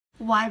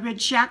Why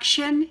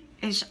rejection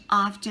is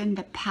often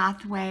the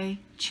pathway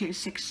to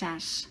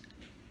success.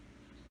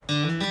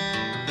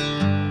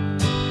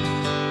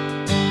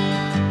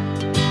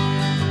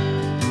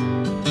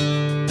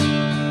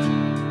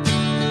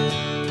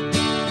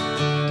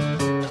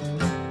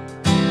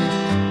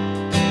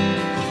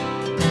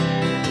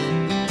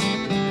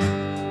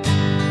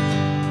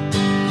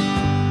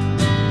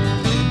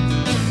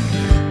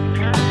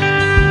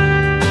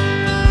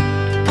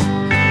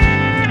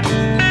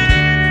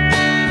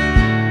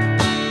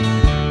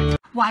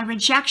 Why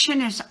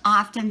rejection is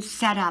often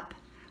set up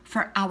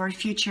for our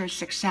future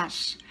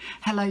success.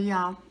 Hello,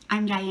 y'all.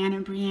 I'm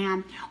Diana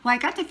Brianne. Well, I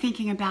got to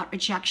thinking about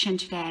rejection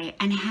today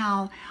and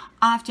how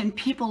often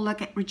people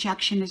look at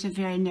rejection as a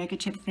very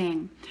negative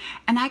thing.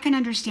 And I can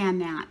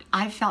understand that.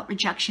 I've felt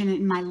rejection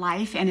in my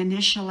life, and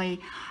initially,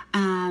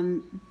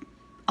 a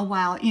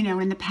while,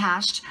 in the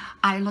past,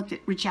 I looked at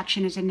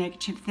rejection as a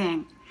negative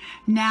thing.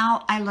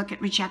 Now I look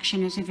at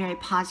rejection as a very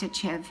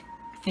positive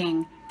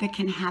thing that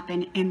can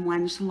happen in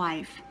one's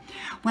life.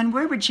 When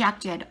we're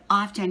rejected,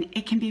 often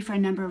it can be for a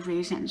number of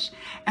reasons.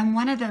 And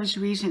one of those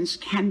reasons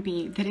can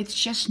be that it's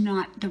just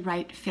not the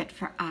right fit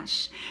for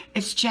us.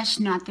 It's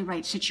just not the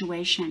right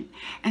situation.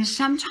 And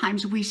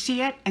sometimes we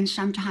see it and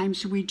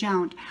sometimes we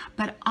don't.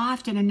 But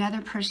often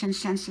another person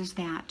senses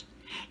that.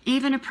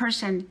 Even a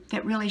person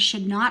that really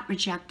should not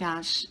reject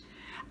us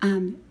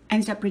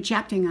ends up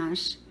rejecting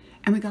us.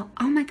 And we go,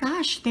 oh my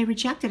gosh, they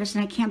rejected us,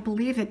 and I can't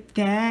believe it.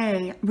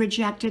 They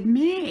rejected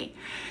me,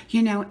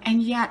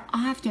 and yet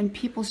often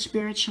people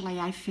spiritually,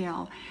 I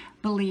feel,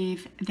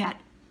 believe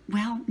that,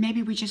 well,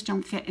 maybe we just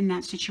don't fit in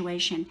that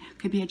situation.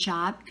 Could be a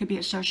job, could be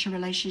a social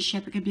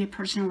relationship, it could be a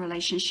personal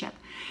relationship.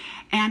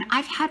 And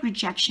I've had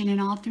rejection in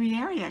all three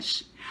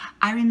areas.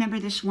 I remember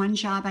this one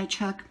job I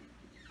took,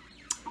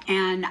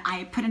 and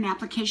I put an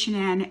application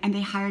in, and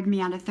they hired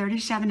me out of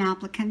 37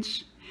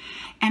 applicants.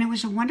 And it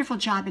was a wonderful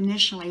job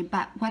initially,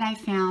 but what I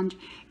found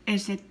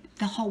is that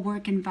the whole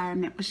work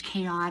environment was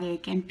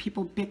chaotic and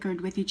people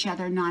bickered with each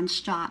other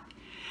nonstop.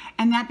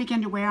 And that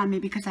began to wear on me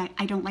because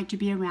I don't like to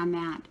be around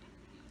that.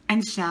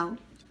 And so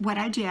what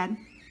I did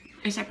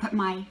is I put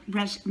my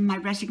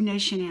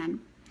resignation in.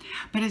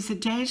 But as the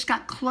days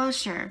got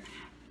closer,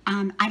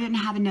 I didn't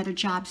have another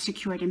job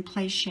secured in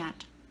place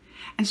yet.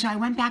 And so I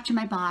went back to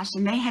my boss,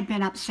 and they had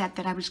been upset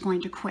that I was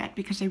going to quit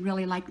because they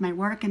really liked my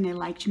work and they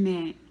liked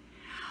me.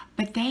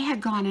 But they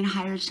had gone and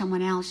hired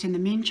someone else in the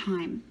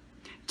meantime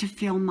to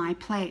fill my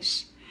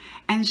place.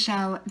 And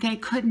so they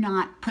could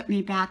not put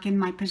me back in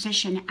my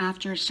position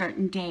after a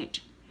certain date.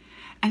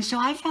 And so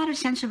I felt a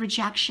sense of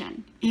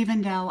rejection,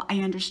 even though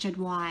I understood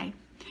why.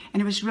 And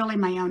it was really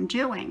my own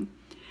doing.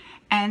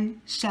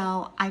 And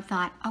so I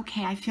thought,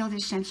 okay, I feel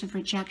this sense of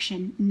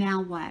rejection.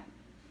 Now what?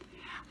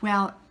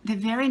 Well, the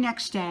very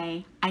next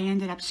day, I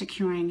ended up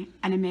securing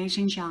an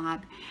amazing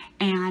job,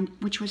 and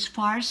which was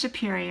far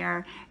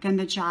superior than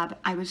the job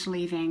I was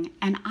leaving.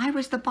 And I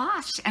was the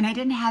boss, and I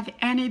didn't have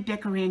any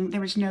bickering. There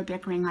was no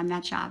bickering on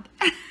that job.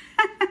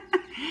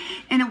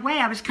 In a way,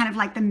 I was kind of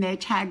like the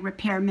Maytag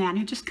repairman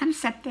who just kind of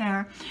sat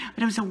there,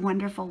 but it was a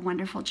wonderful,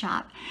 wonderful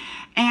job.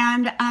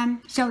 And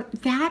so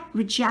that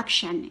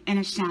rejection, in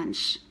a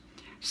sense,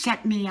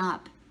 set me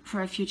up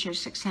for a future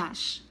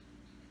success.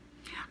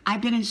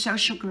 I've been in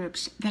social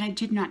groups that I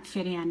did not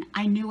fit in.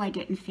 I knew I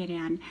didn't fit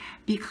in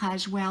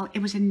because, well,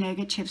 it was a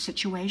negative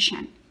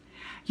situation.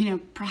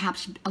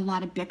 Perhaps a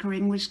lot of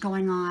bickering was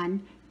going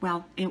on.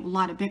 Well, a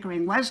lot of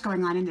bickering was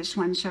going on in this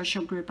one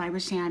social group I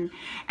was in.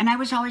 And I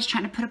was always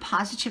trying to put a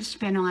positive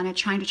spin on it,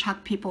 trying to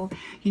talk people,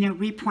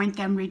 repoint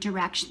them,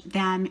 redirect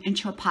them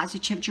into a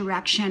positive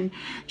direction,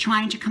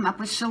 trying to come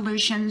up with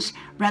solutions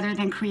rather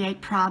than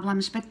create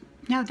problems. But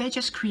no, they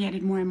just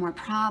created more and more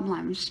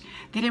problems.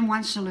 They didn't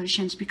want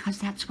solutions because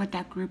that's what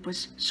that group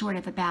was sort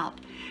of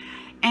about.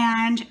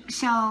 And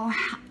so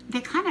they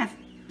kind of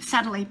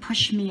subtly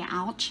pushed me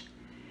out.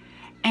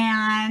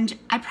 And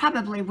I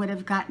probably would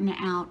have gotten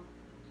out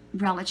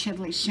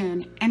relatively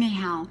soon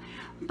anyhow.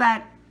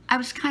 But I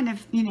was kind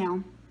of,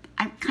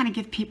 I kind of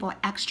give people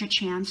extra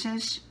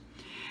chances.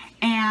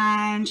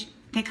 And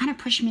they kind of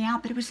pushed me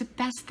out, but it was the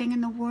best thing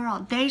in the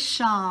world. They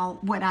saw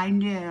what I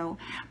knew,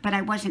 but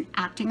I wasn't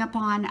acting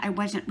upon. I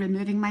wasn't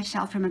removing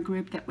myself from a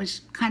group that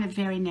was kind of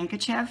very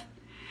negative.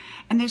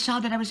 And they saw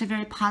that I was a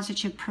very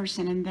positive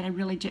person and that I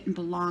really didn't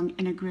belong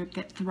in a group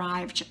that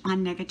thrived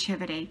on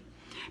negativity.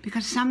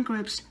 Because some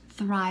groups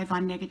thrive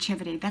on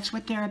negativity. That's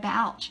what they're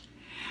about.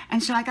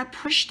 And so I got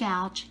pushed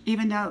out,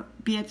 even though,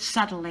 be it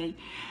subtly,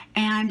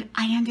 and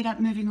I ended up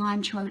moving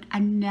on to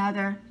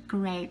another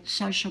great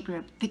social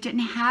group that didn't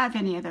have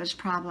any of those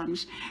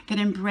problems, that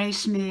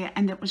embraced me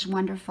and that was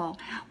wonderful.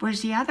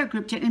 Whereas the other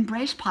group didn't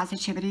embrace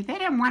positivity. They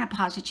didn't want a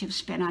positive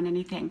spin on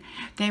anything.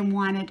 They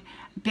wanted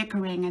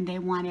bickering and they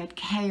wanted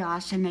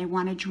chaos and they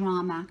wanted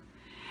drama.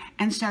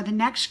 And so the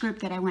next group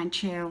that I went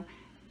to,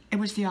 it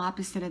was the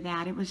opposite of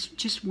that. It was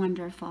just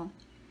wonderful.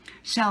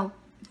 So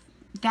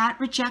that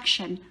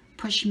rejection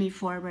pushed me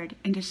forward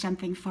into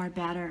something far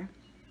better.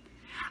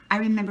 I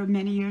remember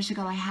many years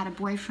ago I had a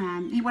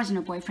boyfriend. He wasn't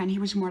a boyfriend, he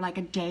was more like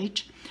a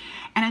date.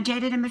 And I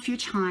dated him a few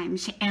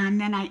times, and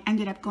then I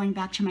ended up going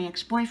back to my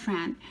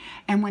ex-boyfriend.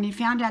 And when he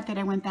found out that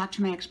I went back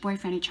to my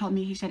ex-boyfriend, he told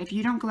me, he said, if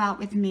you don't go out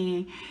with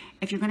me,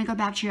 if you're going to go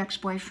back to your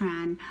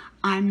ex-boyfriend,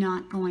 I'm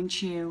not going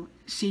to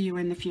see you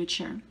in the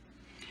future.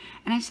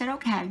 And I said,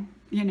 okay,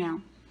 you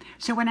know.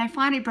 So when I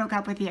finally broke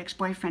up with the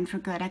ex-boyfriend for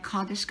good, I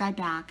called this guy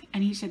back,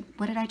 and he said,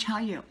 what did I tell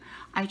you?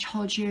 I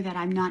told you that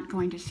I'm not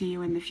going to see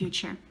you in the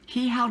future.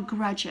 He held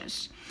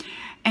grudges.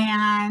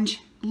 And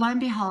lo and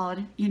behold,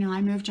 you know,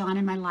 I moved on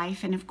in my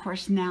life, and of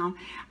course now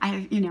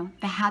the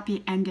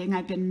happy ending.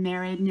 I've been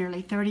married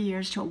nearly 30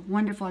 years to a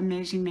wonderful,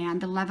 amazing man,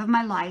 the love of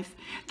my life,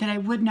 that I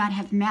would not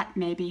have met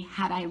maybe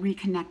had I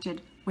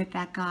reconnected with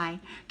that guy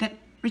that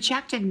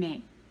rejected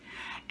me.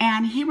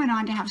 And he went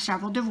on to have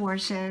several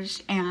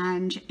divorces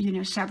and, you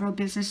know, several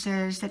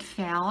businesses that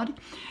failed.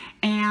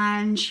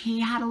 And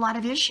he had a lot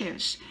of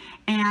issues.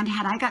 And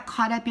had I got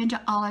caught up into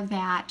all of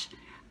that,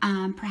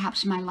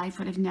 perhaps my life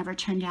would have never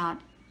turned out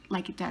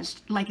like it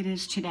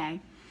is today.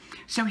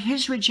 So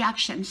his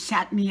rejection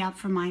set me up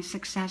for my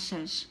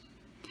successes.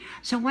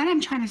 So what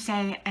I'm trying to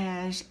say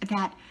is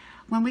that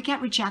when we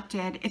get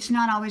rejected, it's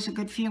not always a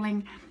good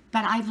feeling,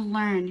 but I've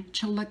learned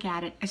to look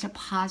at it as a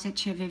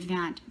positive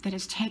event that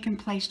has taken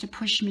place to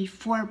push me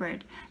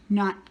forward,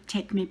 not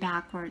take me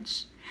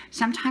backwards.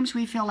 Sometimes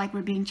we feel like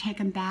we're being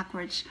taken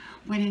backwards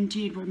when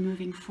indeed we're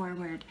moving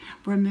forward.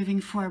 We're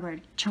moving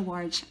forward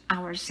towards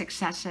our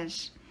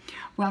successes.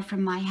 Well,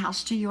 from my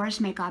house to yours,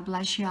 may God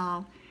bless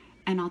y'all,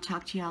 and I'll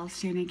talk to y'all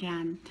soon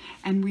again.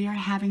 And we are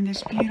having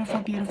this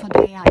beautiful, beautiful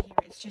day out here.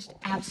 It's just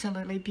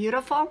absolutely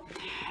beautiful.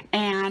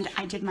 And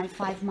I did my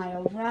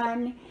 5-mile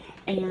run,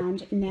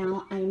 and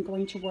now I'm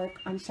going to work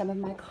on some of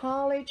my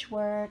college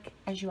work.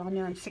 As you all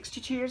know, I'm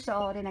 62 years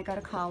old and I go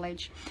to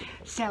college.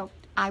 So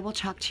I will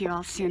talk to you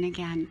all soon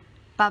again.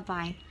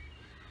 Bye-bye.